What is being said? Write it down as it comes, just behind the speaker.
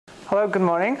Hello, good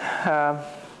morning.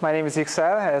 My name is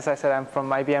Yuksel. As I said, I'm from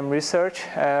IBM Research.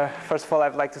 First of all,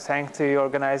 I'd like to thank the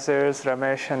organizers,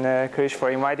 Ramesh and Krish, for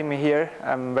inviting me here.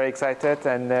 I'm very excited,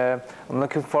 and I'm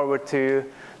looking forward to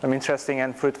some interesting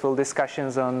and fruitful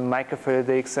discussions on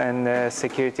microfluidics and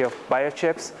security of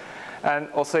biochips. And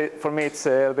also, for me, it's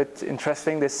a bit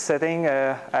interesting, this setting.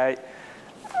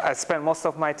 I spend most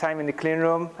of my time in the clean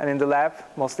room and in the lab,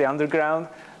 mostly underground.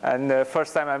 And the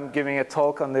first time I'm giving a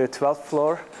talk on the 12th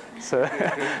floor.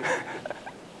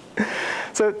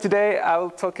 So today I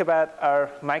will talk about our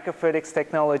microfluidics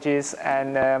technologies,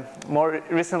 and more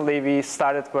recently we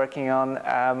started working on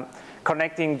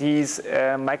connecting these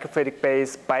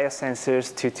microfluidic-based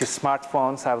biosensors to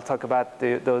smartphones. I will talk about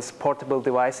those portable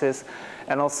devices,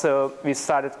 and also we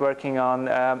started working on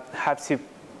how to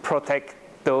protect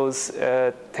those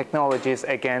technologies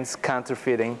against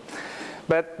counterfeiting.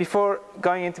 But before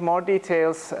going into more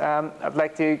details, I'd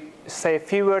like to say a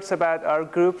few words about our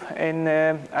group in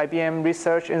IBM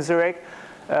Research in Zurich.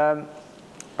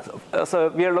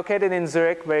 So we are located in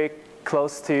Zurich, very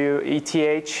close to ETH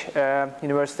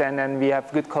University, and we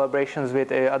have good collaborations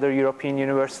with other European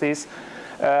universities.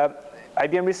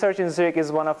 IBM Research in Zurich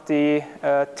is one of the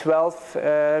 12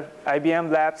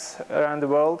 IBM labs around the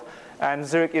world, and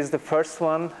Zurich is the first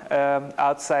one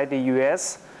outside the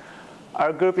US.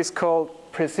 Our group is called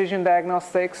Precision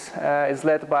Diagnostics. It's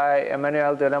led by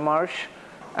Emmanuel Delamarche.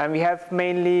 And we have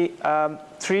mainly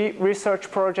 3 research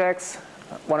projects.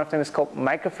 One of them is called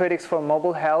Microfluidics for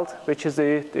Mobile Health, which is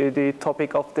the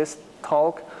topic of this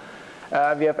talk.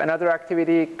 We have another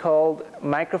activity called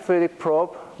Microfluidic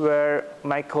Probe, where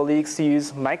my colleagues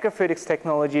use microfluidics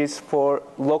technologies for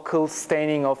local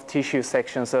staining of tissue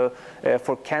sections, so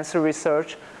for cancer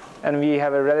research. And we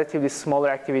have a relatively smaller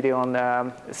activity on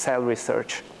cell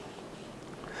research.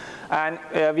 And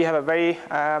we have a very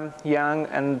young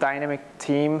and dynamic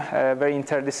team, a very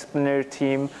interdisciplinary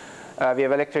team. We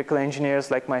have electrical engineers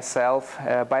like myself,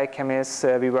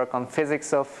 biochemists. We work on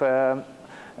physics of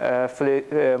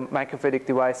microfluidic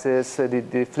devices,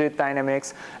 the fluid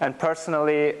dynamics. And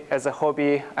personally, as a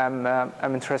hobby, I'm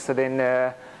interested in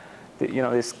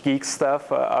this geek stuff,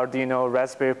 Arduino,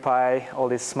 Raspberry Pi, all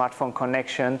this smartphone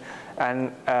connection.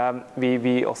 And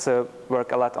we also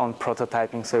work a lot on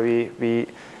prototyping. So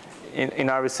in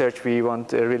our research, we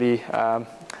want really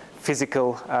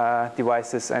physical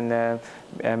devices and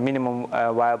minimum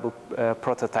viable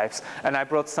prototypes. And I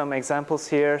brought some examples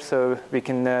here, so we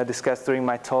can discuss during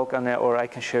my talk, or I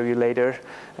can show you later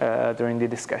during the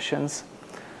discussions.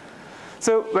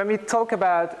 So when we talk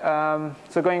about,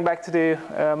 so going back to the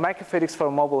microfluidics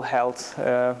for mobile health,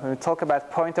 when we talk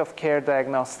about point-of-care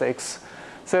diagnostics,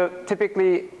 so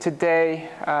typically today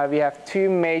we have 2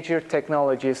 major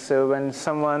technologies. So when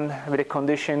someone with a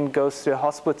condition goes to a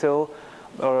hospital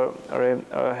or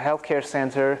a healthcare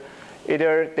center,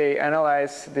 either they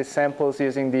analyze the samples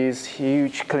using these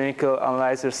huge clinical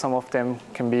analyzers, some of them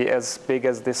can be as big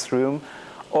as this room,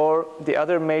 or the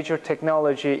other major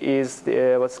technology is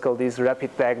what's called these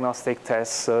rapid diagnostic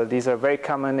tests. So these are very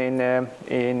common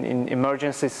in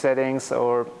emergency settings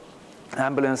or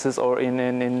ambulances or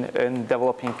in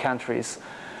developing countries.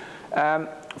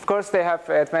 Of course, they have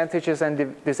advantages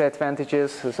and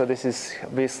disadvantages. So this is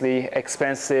obviously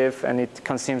expensive, and it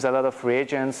consumes a lot of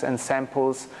reagents and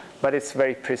samples, but it's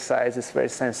very precise, it's very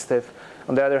sensitive.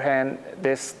 On the other hand,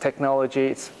 this technology,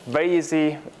 it's very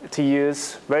easy to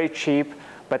use, very cheap,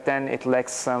 but then it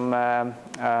lacks some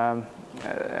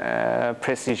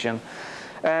precision.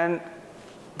 And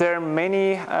there are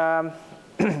many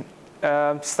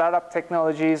startup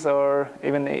technologies or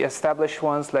even established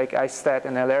ones like iStat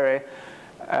and LRA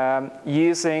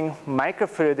using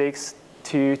microfluidics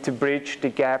to bridge the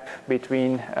gap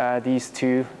between these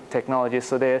 2 technologies.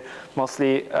 So they're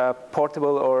mostly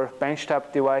portable or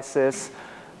benchtop devices.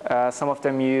 Some of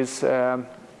them use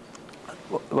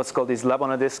what's called these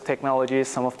lab-on-a-disk technologies.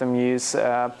 Some of them use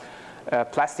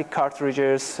plastic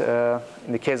cartridges.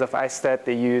 In the case of iStat,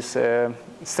 they use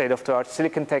state-of-the-art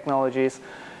silicon technologies.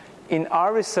 In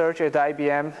our research at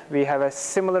IBM, we have a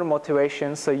similar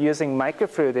motivation, so using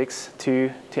microfluidics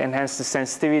to enhance the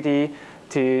sensitivity,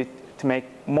 to make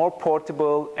more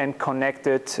portable and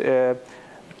connected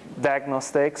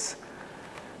diagnostics.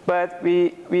 But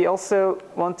we also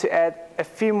want to add a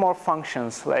few more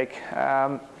functions, like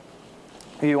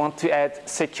we want to add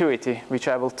security, which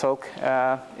I will talk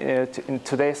in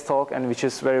today's talk, and which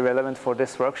is very relevant for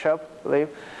this workshop, I believe.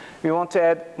 We want to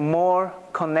add more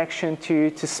connection to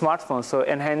smartphones, so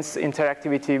enhance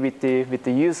interactivity with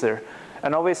the user.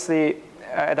 And obviously,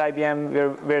 at IBM, we're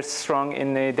very strong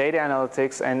in data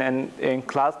analytics and in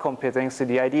cloud computing. So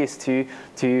the idea is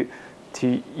to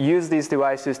use these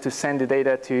devices to send the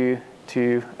data to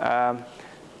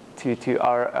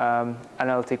our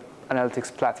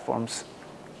analytics platforms.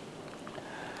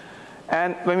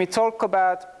 And when we talk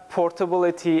about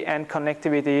portability and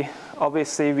connectivity,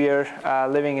 obviously we are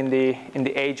living in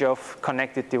the age of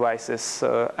connected devices.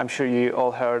 So I'm sure you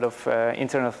all heard of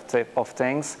Internet of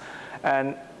Things.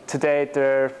 And today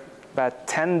there are about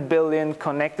 10 billion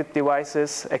connected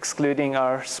devices, excluding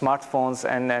our smartphones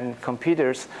and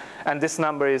computers. And this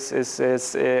number is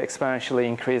exponentially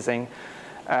increasing.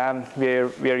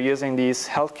 We are using these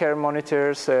healthcare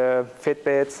monitors,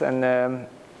 Fitbits, and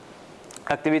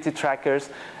activity trackers.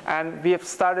 And we have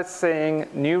started seeing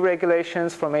new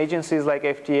regulations from agencies like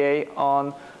FDA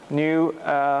on new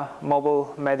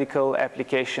mobile medical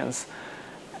applications.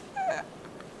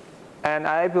 And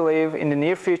I believe in the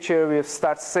near future, we'll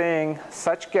start seeing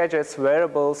such gadgets,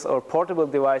 wearables, or portable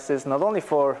devices, not only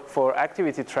for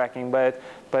activity tracking, but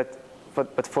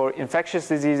for infectious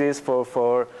diseases,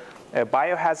 for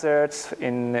biohazards,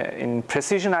 in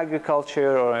precision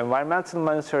agriculture or environmental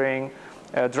monitoring,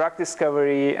 drug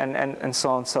discovery, and so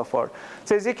on and so forth.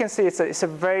 So as you can see, it's a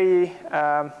very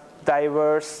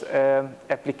diverse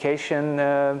application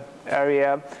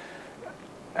area.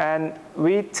 And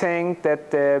we think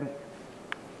that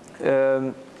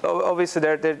obviously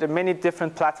there are many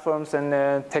different platforms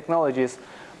and technologies.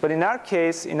 But in our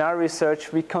case, in our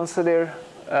research, we consider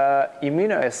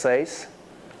immunoassays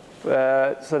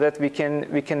so that we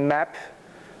can map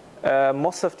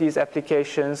most of these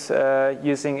applications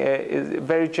using a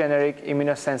very generic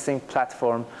immunosensing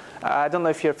platform. I don't know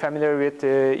if you're familiar with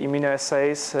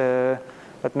immunoassays,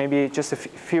 but maybe just a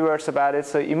few words about it.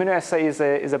 So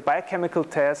immunoassay is a biochemical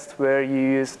test where you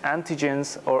use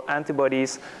antigens or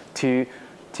antibodies to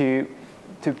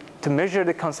measure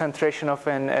the concentration of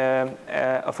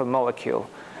a molecule.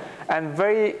 And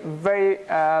very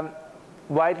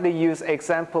widely used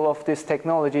example of this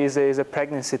technology is a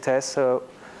pregnancy test. So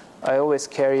I always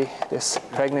carry this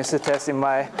pregnancy test in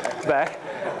my bag,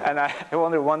 and I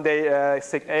wonder one day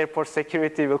airport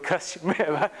security will question me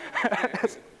about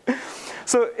it.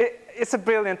 So it's a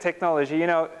brilliant technology. You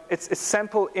know, it's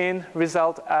sample in,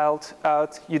 result out.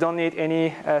 You don't need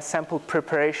any sample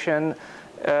preparation.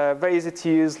 Very easy to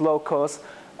use, low cost,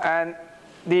 and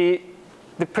the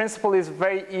principle is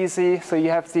very easy. So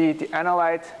you have the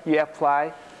analyte you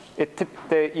apply.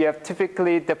 You have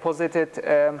typically deposited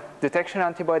detection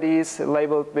antibodies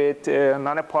labeled with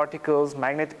nanoparticles,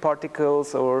 magnetic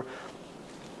particles, or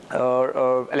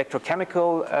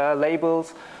electrochemical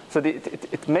labels. So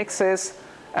it mixes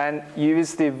and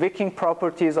use the wicking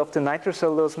properties of the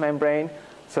nitrocellulose membrane.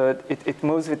 So it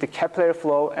moves with the capillary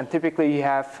flow, and typically you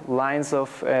have lines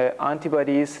of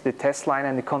antibodies, the test line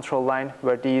and the control line,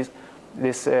 where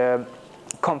this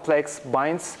complex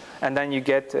binds, and then you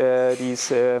get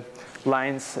these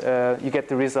lines, you get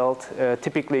the result,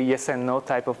 typically yes and no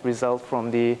type of result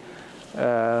from the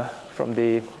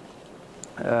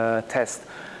test.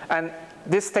 And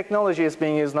this technology is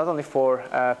being used not only for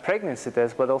pregnancy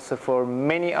tests, but also for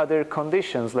many other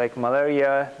conditions like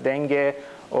malaria, dengue,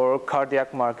 or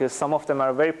cardiac markers. Some of them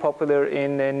are very popular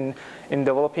in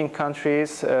developing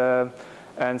countries.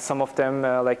 And some of them,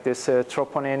 like this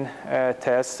troponin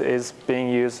test, is being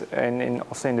used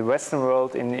also in the Western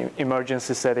world in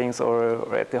emergency settings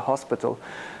or at the hospital.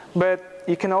 But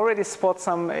you can already spot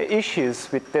some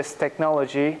issues with this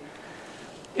technology.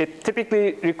 It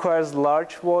typically requires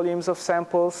large volumes of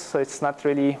samples, so it's not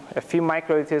really a few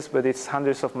microliters, but it's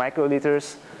hundreds of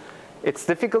microliters. It's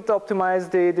difficult to optimize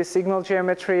the signal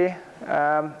geometry.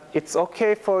 It's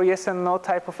okay for yes and no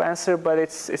type of answer, but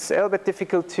it's a little bit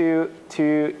difficult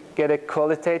to get a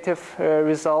qualitative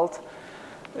result.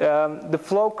 The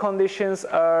flow conditions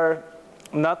are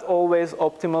not always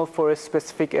optimal for a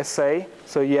specific assay.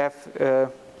 So you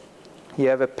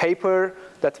have a paper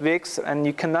that wicks, and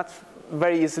you cannot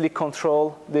very easily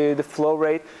control the flow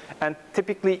rate. And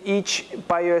typically each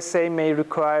bioassay may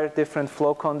require different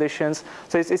flow conditions.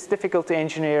 So it's difficult to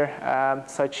engineer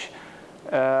such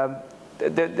the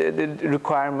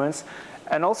requirements.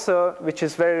 And also, which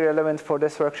is very relevant for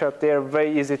this workshop, they are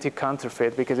very easy to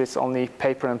counterfeit because it's only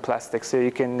paper and plastic. So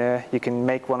you can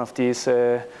make one of these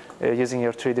using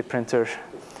your 3D printer.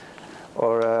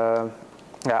 Or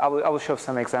I will show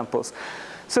some examples.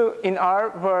 So in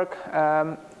our work,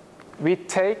 we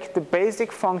take the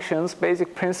basic functions,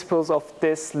 basic principles of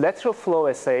this lateral flow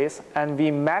assays, and we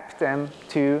map them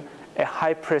to a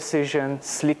high-precision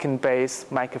silicon-based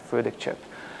microfluidic chip.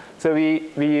 So we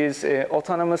use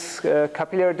autonomous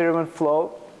capillary-driven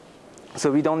flow. So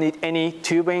we don't need any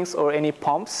tubings or any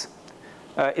pumps.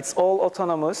 It's all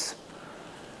autonomous.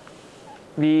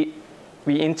 We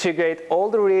we integrate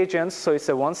all the reagents, so it's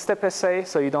a one-step assay,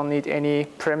 so you don't need any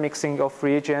premixing of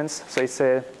reagents. So it's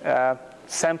a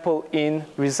sample in,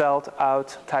 result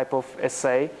out type of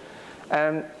assay.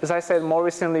 And as I said, more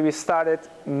recently we started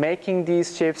making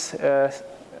these chips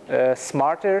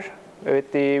smarter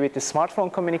with the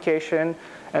smartphone communication,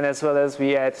 and as well as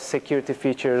we add security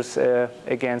features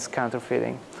against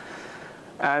counterfeiting.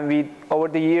 And over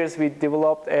the years, we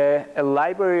developed a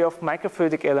library of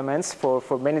microfluidic elements for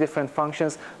many different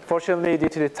functions. Fortunately, due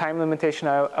to the time limitation,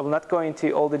 I will not go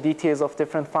into all the details of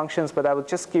different functions, but I will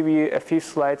just give you a few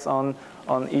slides on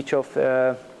each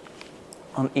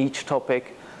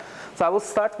topic. So I will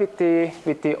start with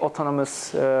the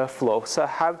autonomous flow. So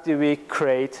how do we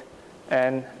create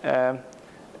a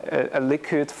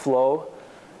liquid flow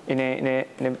in a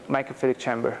microfluidic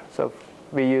chamber? So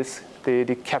we use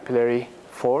the capillary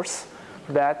force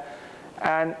for that.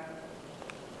 And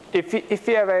if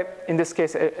you have, in this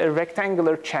case, a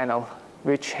rectangular channel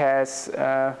which has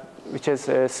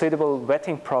suitable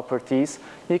wetting properties,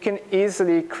 you can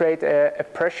easily create a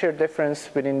pressure difference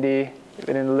within the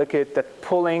liquid that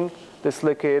pulling this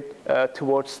liquid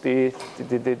towards the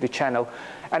channel.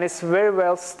 And it's very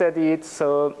well studied,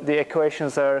 so the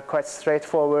equations are quite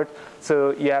straightforward.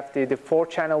 So you have the 4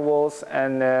 channel walls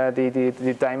and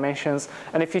the dimensions.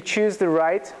 And if you choose the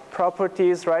right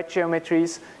properties, right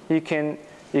geometries, you can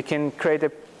create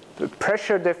a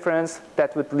pressure difference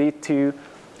that would lead to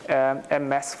a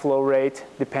mass flow rate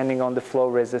depending on the flow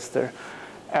resistor.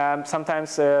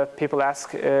 Sometimes people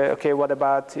ask, okay, what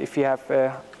about if you have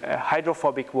a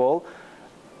hydrophobic wall?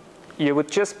 You would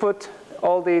just put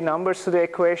all the numbers to the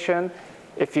equation.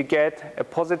 If you get a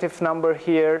positive number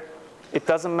here, it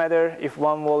doesn't matter if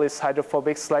one wall is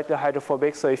hydrophobic, slightly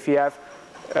hydrophobic. So if you have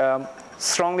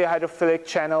strongly hydrophilic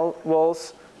channel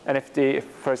walls, and if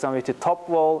for example, if the top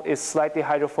wall is slightly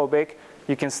hydrophobic,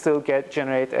 you can still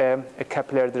generate a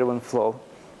capillary-driven flow.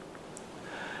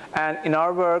 And in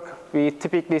our work, we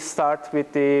typically start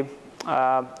with the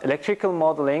electrical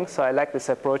modeling. So I like this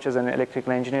approach as an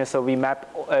electrical engineer. So we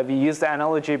use the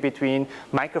analogy between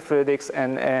microfluidics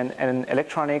and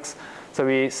electronics. So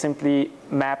we simply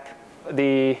map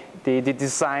the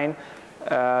design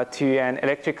to an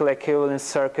electrical equivalent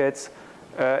circuit.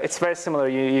 It's very similar.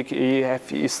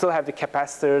 You still have the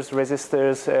capacitors,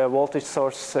 resistors, voltage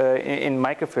source in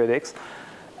microfluidics.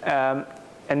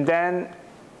 And then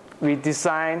we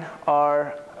design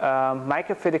our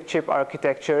microfluidic chip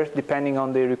architecture depending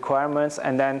on the requirements,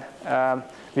 and then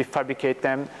we fabricate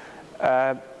them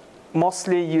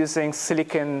mostly using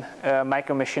silicon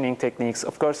micromachining techniques.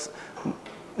 Of course,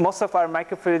 most of our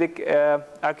microfluidic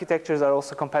architectures are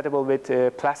also compatible with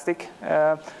plastic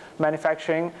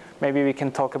manufacturing. Maybe we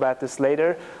can talk about this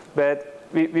later, but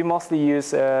we mostly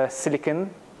use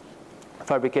silicon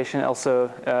fabrication.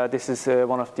 Also, this is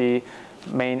one of the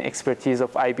main expertise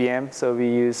of IBM. So we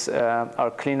use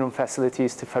our clean room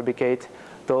facilities to fabricate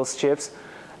those chips.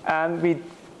 And we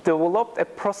developed a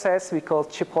process we call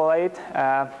chipolate.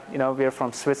 We're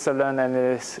from Switzerland,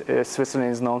 and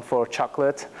Switzerland is known for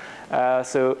chocolate.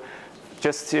 So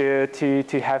just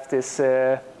to have this,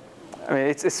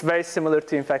 it's very similar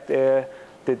to, in fact, the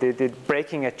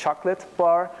breaking a chocolate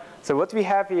bar. So what we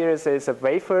have here is a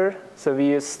wafer. So we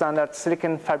use standard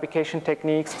silicon fabrication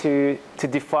techniques to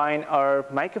define our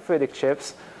microfluidic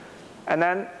chips. And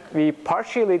then we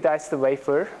partially dice the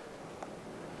wafer,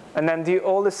 and then do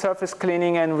all the surface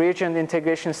cleaning and reagent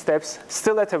integration steps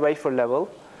still at a wafer level.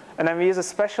 And then we use a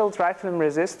special dry film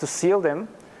resist to seal them.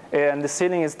 And the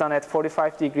sealing is done at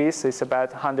 45 degrees, so it's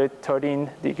about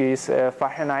 113 degrees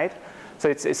Fahrenheit. So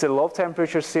it's a low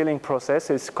temperature sealing process.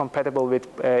 It's compatible with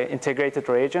integrated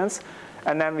reagents.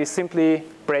 And then we simply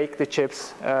break the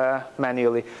chips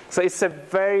manually. So it's a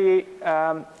very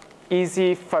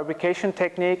easy fabrication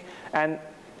technique. And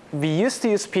we used to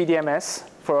use PDMS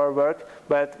for our work,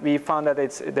 but we found that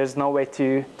there's no way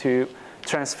to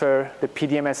transfer the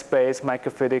PDMS-based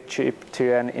microfluidic chip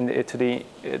to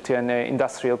an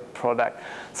industrial product.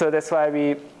 So that's why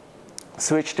we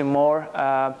switched to more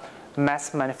mass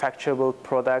manufacturable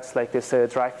products like this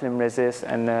dry film resist,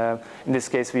 and in this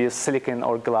case we use silicon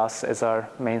or glass as our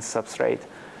main substrate.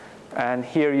 And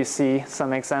here you see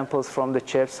some examples from the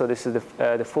chips. So this is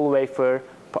the full wafer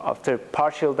after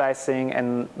partial dicing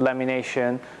and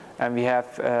lamination, and we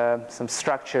have some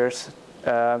structures,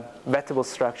 wettable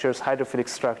structures, hydrophilic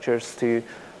structures to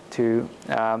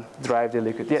drive the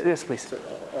liquid. Yeah, yes, please. So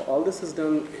all this is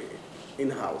done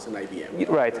in-house in IBM.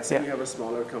 Right. Let's say you have a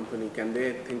smaller company. Can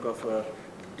they think of a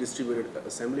distributed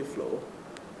assembly flow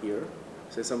here?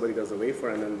 Say somebody does the wafer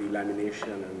and then the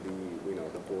lamination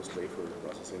and the post wafer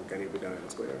processing. Can it be done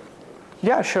elsewhere?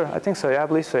 Yeah, sure. I think so. Yeah, I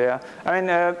believe so. Yeah. I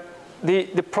mean,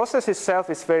 the process itself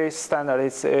is very standard.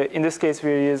 It's in this case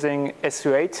we're using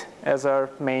SU8 as our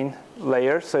main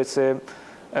layer. So it's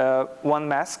one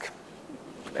mask,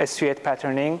 SU8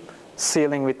 patterning,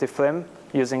 sealing with the film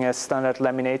using a standard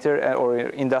laminator or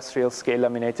industrial scale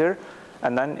laminator,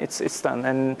 and then it's done.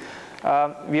 And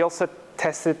we also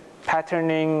tested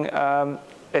patterning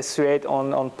SU8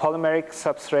 on polymeric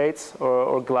substrates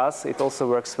or glass. It also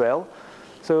works well.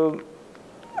 So,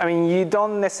 I mean, you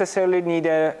don't necessarily need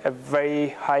a very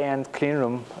high-end clean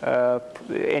room.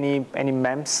 Any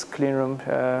MEMS clean room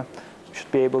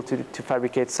should be able to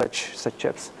fabricate such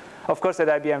chips. Of course, at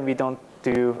IBM we don't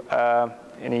do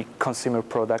any consumer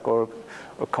product or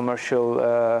commercial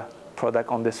product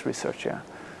on this research. Yeah,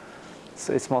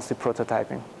 so it's mostly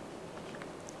prototyping.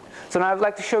 So now I'd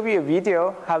like to show you a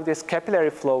video how this capillary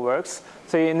flow works.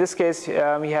 So in this case,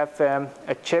 we have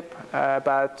a chip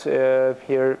about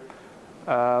here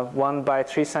 1 by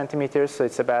 3 centimeters, so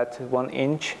it's about 1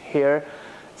 inch here.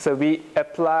 So we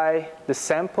apply the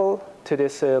sample to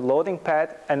this loading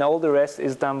pad, and all the rest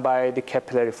is done by the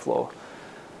capillary flow.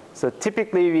 So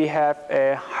typically we have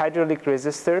a hydraulic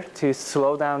resistor to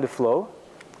slow down the flow.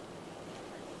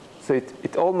 So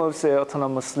it all moves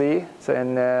autonomously, so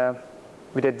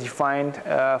with a defined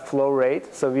flow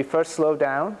rate. So we first slow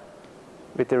down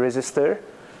with the resistor,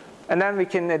 and then we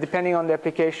can, depending on the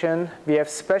application, we have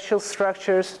special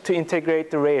structures to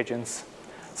integrate the reagents.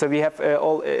 So we have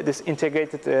all this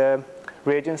integrated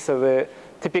reagents. So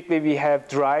typically we have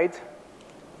dried,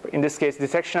 in this case,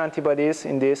 detection antibodies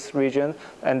in this region,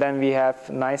 and then we have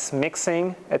nice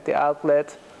mixing at the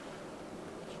outlet.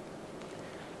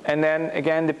 And then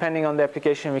again, depending on the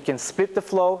application, we can split the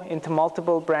flow into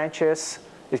multiple branches.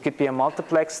 It could be a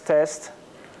multiplex test,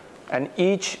 and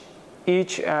each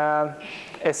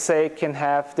assay can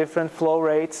have different flow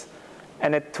rates.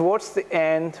 And towards the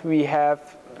end, we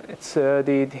have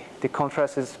the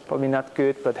contrast is probably not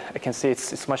good, but I can see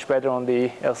it's much better on the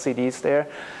LCDs there.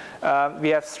 We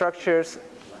have structures.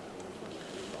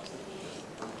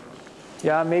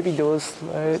 Yeah, maybe those.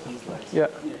 Yeah.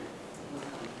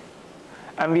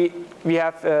 And we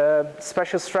have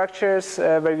special structures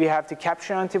where we have to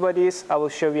capture antibodies. I will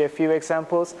show you a few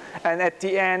examples. And at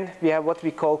the end, we have what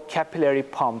we call capillary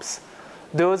pumps.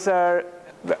 Those are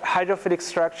hydrophilic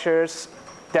structures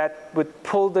that would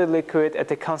pull the liquid at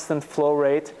a constant flow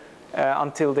rate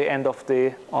until the end of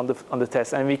on the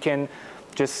test. And we can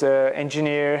just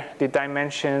engineer the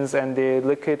dimensions and the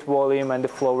liquid volume and the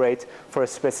flow rate for a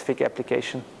specific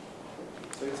application.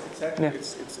 So it's actually, yeah,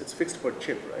 it's fixed per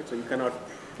chip, right? So you cannot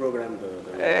program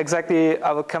the Exactly.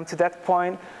 I will come to that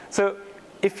point. So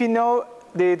if you know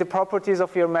the properties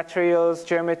of your materials,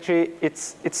 geometry,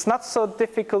 it's not so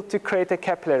difficult to create a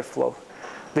capillary flow.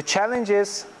 The challenge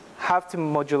is how to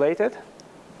modulate it.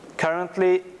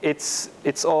 Currently,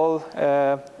 it's all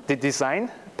the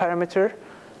design parameter,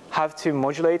 how to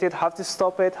modulate it, how to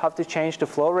stop it, how to change the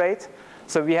flow rate.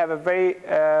 So we have a very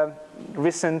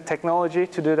recent technology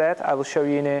to do that. I will show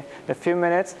you in a few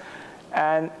minutes.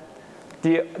 And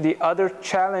the other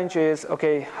challenge is,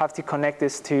 okay, how to connect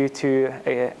this to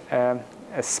a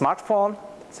smartphone.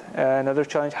 Another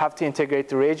challenge, how to integrate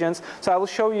the reagents. So I will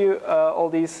show you all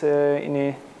these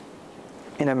in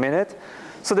a minute.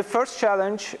 So the first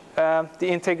challenge, the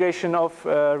integration of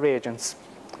reagents,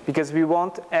 because we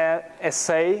want an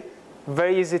assay,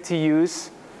 very easy to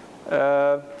use,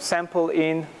 sample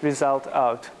in, result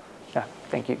out. Yeah,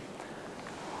 thank you.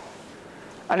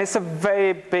 And it's a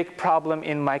very big problem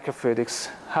in microfluidics,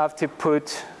 how to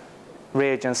put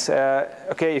reagents.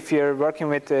 Okay, if you're working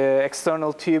with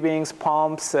external tubings,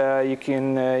 pumps, you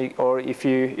can, or if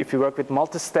you work with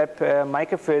multi-step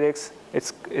microfluidics,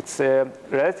 it's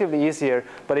relatively easier.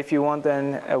 But if you want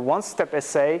a one-step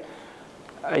assay,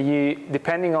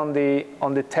 depending on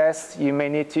the test, you may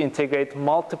need to integrate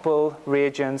multiple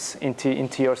reagents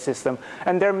into your system.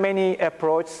 And there are many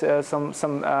approaches.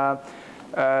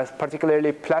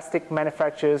 Particularly plastic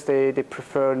manufacturers, they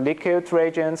prefer liquid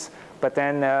reagents, but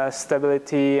then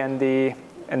stability and the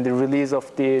release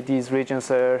of these reagents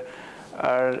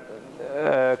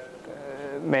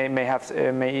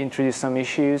may introduce some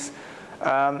issues.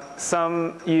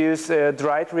 Some use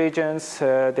dried reagents.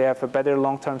 They have a better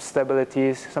long-term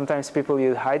stability. Sometimes people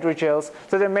use hydrogels.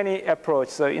 So there are many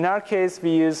approaches. So in our case, we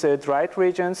use dried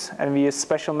reagents, and we use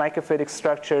special microfluidic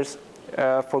structures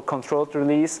for controlled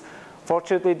release.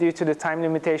 Fortunately, due to the time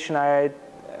limitation, I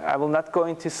will not go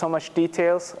into so much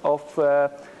details of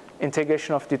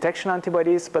integration of detection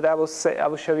antibodies, but I will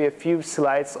show you a few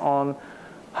slides on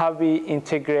how we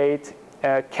integrate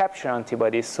capture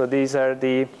antibodies. So these are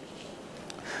the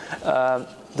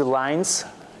lines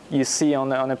you see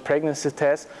on a pregnancy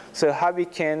test. So how we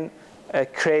can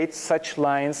create such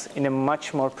lines in a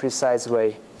much more precise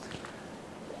way.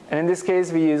 And in this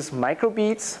case, we use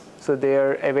microbeads. So they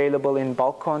are available in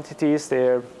bulk quantities. They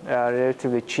are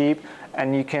relatively cheap,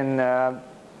 and you can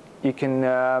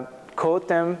coat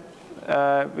them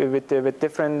with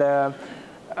different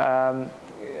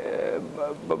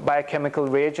biochemical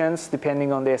reagents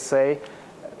depending on the assay.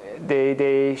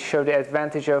 They show the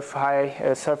advantage of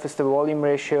high surface to volume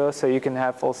ratio, so you can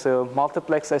have also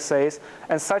multiplex assays.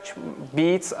 And such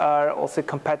beads are also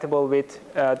compatible with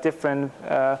different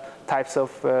types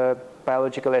of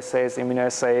biological assays,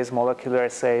 immunoassays, molecular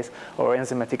assays, or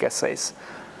enzymatic assays.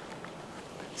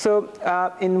 So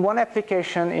in one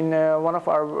application, in one of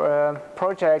our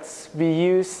projects, we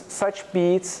use such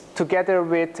beads together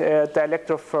with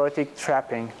dielectrophoretic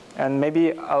trapping. And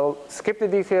maybe I'll skip the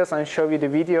details and show you the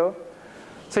video.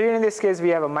 So here in this case, we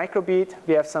have a microbead,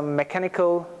 we have some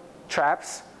mechanical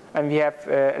traps, and we have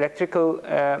electrical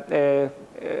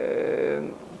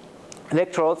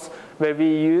electrodes where we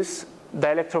use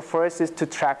dielectrophoresis to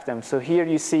trap them. So here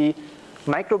you see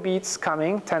microbeads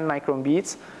coming, 10 micron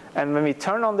beads. And when we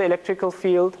turn on the electrical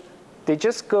field, they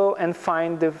just go and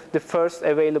find the first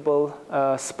available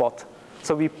spot.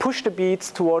 So we push the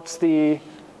beads towards the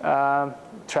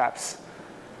traps.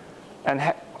 And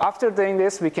after doing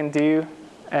this, we can do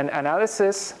an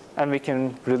analysis, and we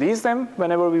can release them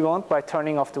whenever we want by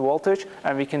turning off the voltage,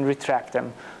 and we can retract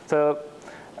them. So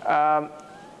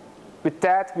with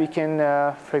that, we can,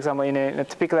 for example, in a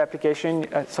typical application,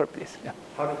 sorry, please. Yeah.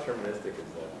 How deterministic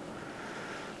is that?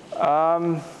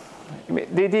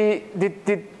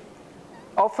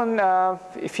 Often,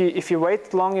 if you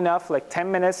wait long enough, like 10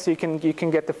 minutes, you can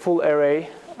get the full array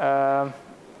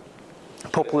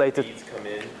populated. When the beads come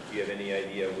in, do you have any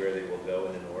idea where they will go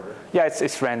in an order? Yeah,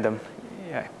 it's random.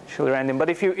 Yeah, actually random. But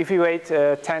if you wait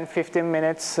 10, 15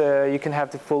 minutes, you can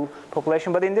have the full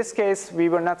population. But in this case, we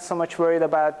were not so much worried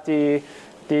about the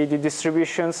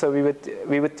distribution, so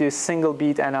we would do single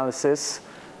bead analysis.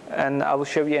 And I will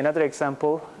show you another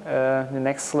example, the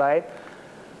next slide.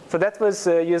 So that was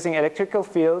using electrical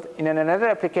field. In another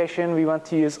application, we want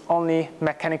to use only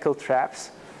mechanical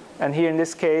traps. And here in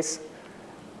this case,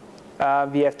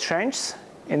 we have trenches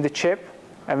in the chip.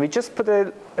 And we just put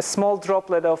a small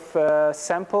droplet of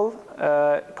sample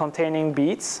containing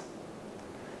beads.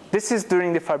 This is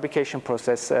during the fabrication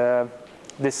process,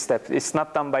 this step. It's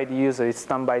not done by the user. It's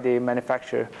done by the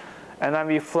manufacturer. And then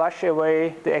we flush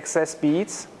away the excess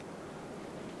beads.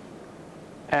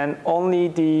 And only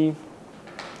the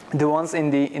ones in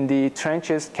the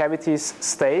trenches cavities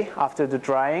stay after the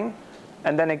drying.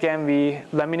 And then again, we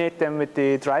laminate them with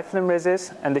the dry film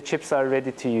resist, and the chips are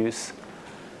ready to use.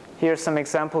 Here are some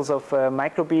examples of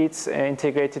microbeads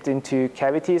integrated into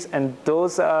cavities, and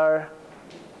those are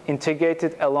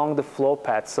integrated along the flow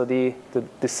path, so the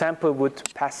sample would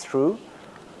pass through.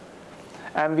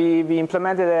 And we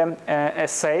implemented an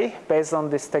assay based on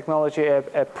this technology,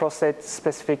 a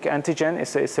prostate-specific antigen.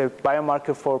 It's a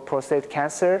biomarker for prostate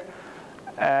cancer.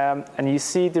 And you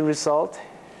see the result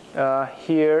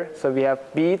here. So we have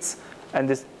beads, and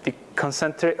the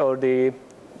concentrate or the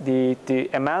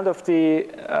amount of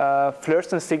the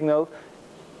fluorescent signal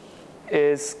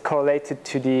is correlated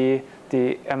to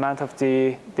the amount of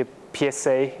the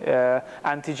PSA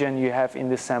antigen you have in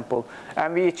the sample.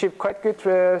 And we achieved quite good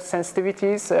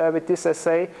sensitivities with this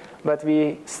assay, but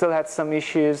we still had some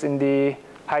issues in the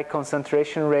high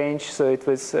concentration range. So it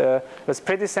was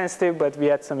pretty sensitive, but we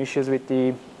had some issues with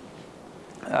the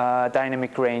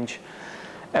dynamic range.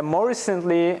 And more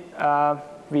recently,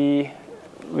 we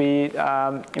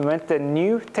invented a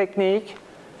new technique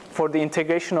for the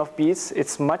integration of beads.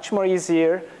 It's much more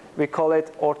easier. We call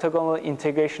it orthogonal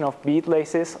integration of bead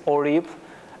laces, ORIB.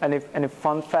 And a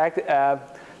fun fact,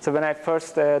 so when I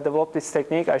first developed this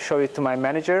technique, I showed it to my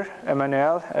manager,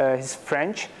 Emmanuel. He's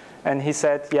French. And he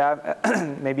said, yeah,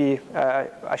 maybe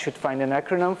I should find an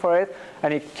acronym for it.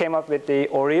 And he came up with the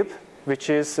ORIB, which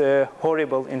is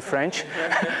horrible in French.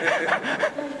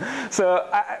 So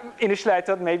initially I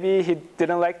thought maybe he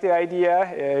didn't like the idea.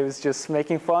 He was just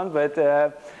making fun. But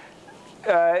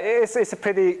it's a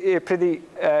pretty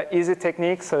easy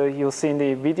technique. So you'll see in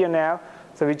the video now.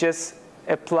 So we just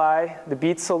apply the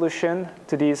bead solution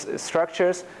to these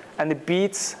structures, and the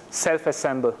beads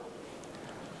self-assemble.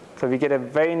 So we get a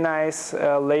very nice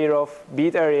layer of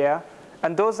bead area.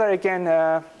 And those are,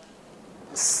 again,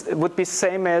 would be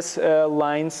same as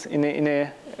lines in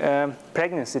a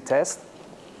pregnancy test.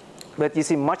 But you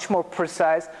see much more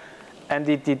precise. And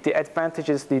the advantage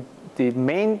is the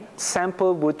main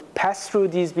sample would pass through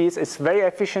these beads. It's very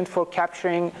efficient for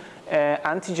capturing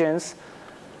antigens.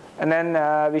 And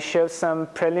then we showed some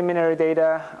preliminary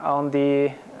data on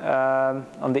the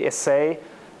assay,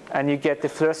 and you get the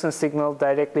fluorescence signal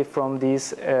directly from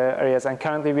these areas. And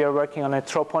currently we are working on a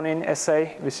troponin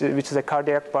assay, which is a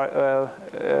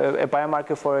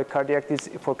biomarker for cardiac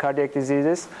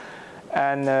diseases.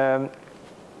 And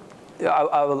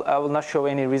I will not show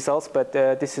any results, but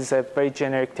this is a very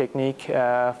generic technique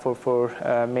for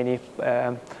many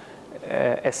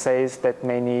assays that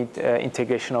may need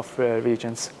integration of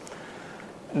regions.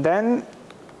 Then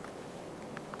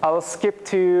I'll skip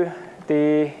to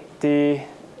the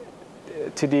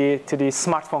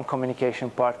smartphone communication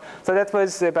part. So that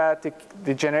was about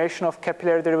the generation of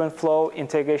capillary-driven flow,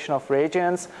 integration of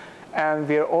reagents, and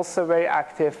we are also very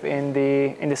active in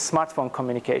the smartphone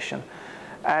communication.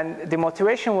 And the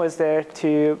motivation was there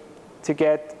to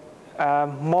get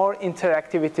more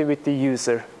interactivity with the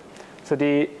user. So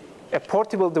a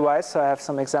portable device, so I have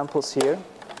some examples here,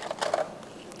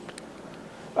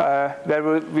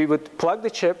 where we would plug the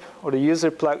chip, or the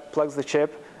user plugs the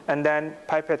chip, and then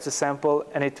pipettes the sample,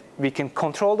 and we can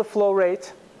control the flow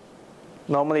rate.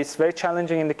 Normally, it's very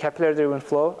challenging in the capillary-driven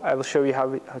flow. I will show you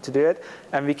how to do it.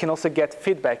 And we can also get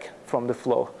feedback from the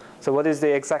flow. So what is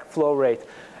the exact flow rate?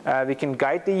 We can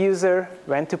guide the user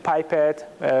when to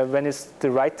pipette, when is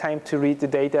the right time to read the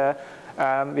data.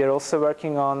 We are also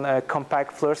working on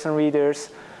compact fluorescent readers,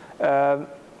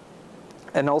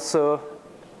 and also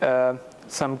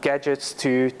some gadgets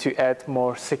to add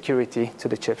more security to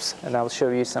the chips. And I'll show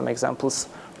you some examples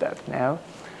of that now.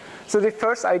 So the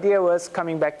first idea was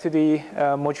coming back to the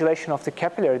modulation of the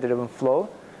capillary-driven flow,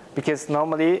 because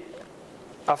normally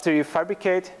after you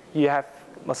fabricate, you have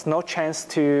almost no chance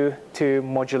to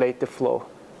modulate the flow.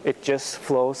 It just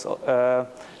flows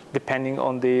depending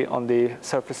on the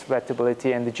surface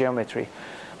wettability and the geometry.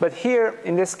 But here,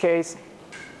 in this case,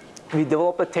 we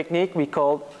developed a technique we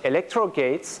call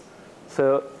electrogates.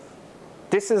 So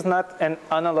this is not an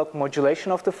analog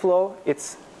modulation of the flow.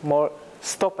 It's more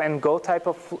stop and go type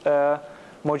of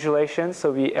modulation.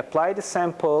 So we apply the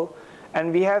sample,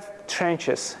 and we have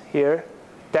trenches here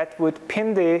that would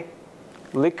pin the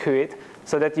liquid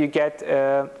so that you get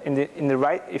in the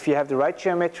right, if you have the right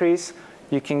geometries,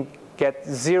 you can get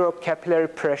zero capillary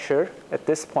pressure at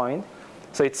this point.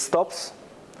 So it stops.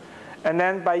 And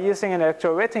then by using an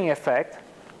electrowetting effect,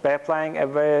 by applying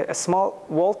a small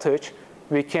voltage,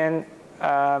 we can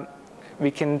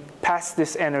pass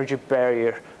this energy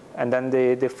barrier, and then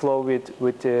the flow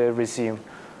would resume.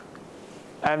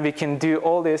 And we can do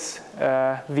all this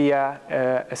via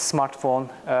a smartphone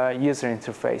user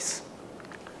interface.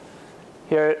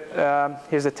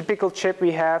 Here's a typical chip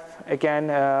we have. Again,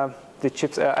 the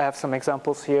chips, I have some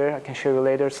examples here I can show you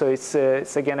later. So it's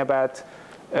again about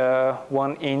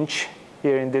 1 inch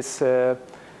here in this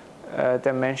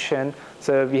dimension.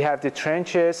 So we have the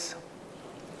trenches.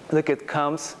 Look, it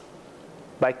comes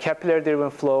by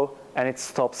capillary-driven flow, and it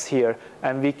stops here.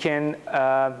 And we can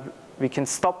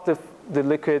stop the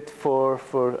liquid for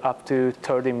up to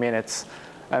 30 minutes.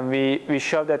 And we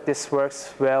show that this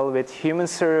works well with human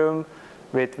serum,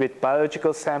 with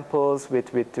biological samples,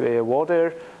 with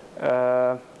water,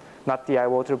 not DI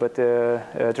water, but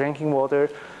drinking water.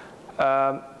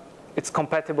 It's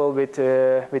compatible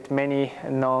with many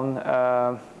known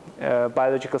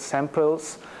biological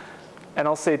samples. And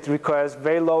also it requires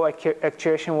very low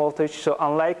actuation voltage. So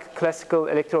unlike classical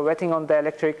electrowetting on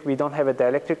dielectric, we don't have a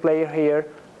dielectric layer here.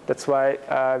 That's why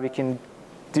we can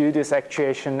do this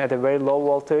actuation at a very low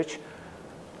voltage.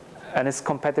 And it's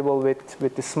compatible with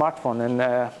the smartphone. And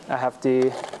I have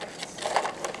the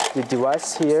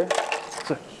device here.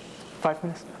 So, 5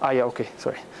 minutes? Ah, yeah, okay,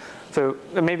 sorry. So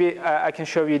maybe I can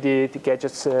show you the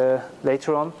gadgets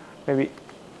later on. Maybe.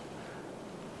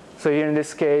 So here in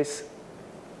this case,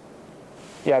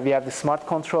 yeah, we have the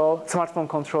smartphone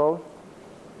control.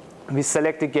 We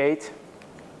select the gate.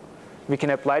 We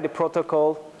can apply the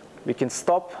protocol. We can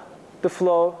stop the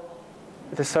flow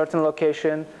at a certain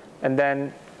location, and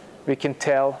then we can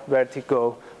tell where to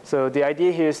go. So the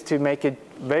idea here is to make a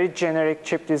very generic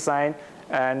chip design,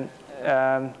 and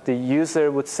the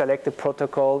user would select the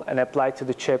protocol and apply to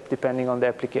the chip depending on the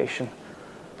application.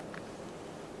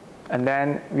 And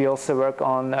then we also work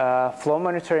on flow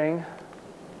monitoring.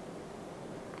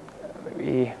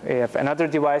 We have another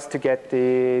device to get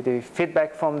the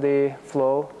feedback from the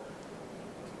flow.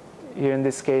 Here in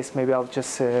this case, maybe I'll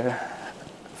just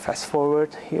fast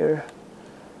forward here.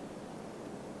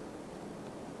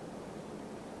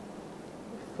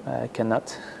 I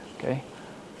cannot, okay.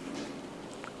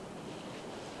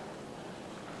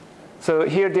 So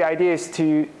here the idea is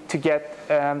to to get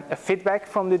a feedback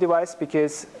from the device,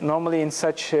 because normally in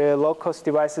such low-cost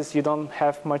devices you don't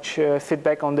have much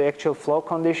feedback on the actual flow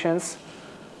conditions.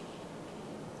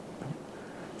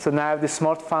 So now the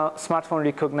smartphone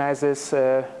recognizes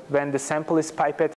when the sample is pipette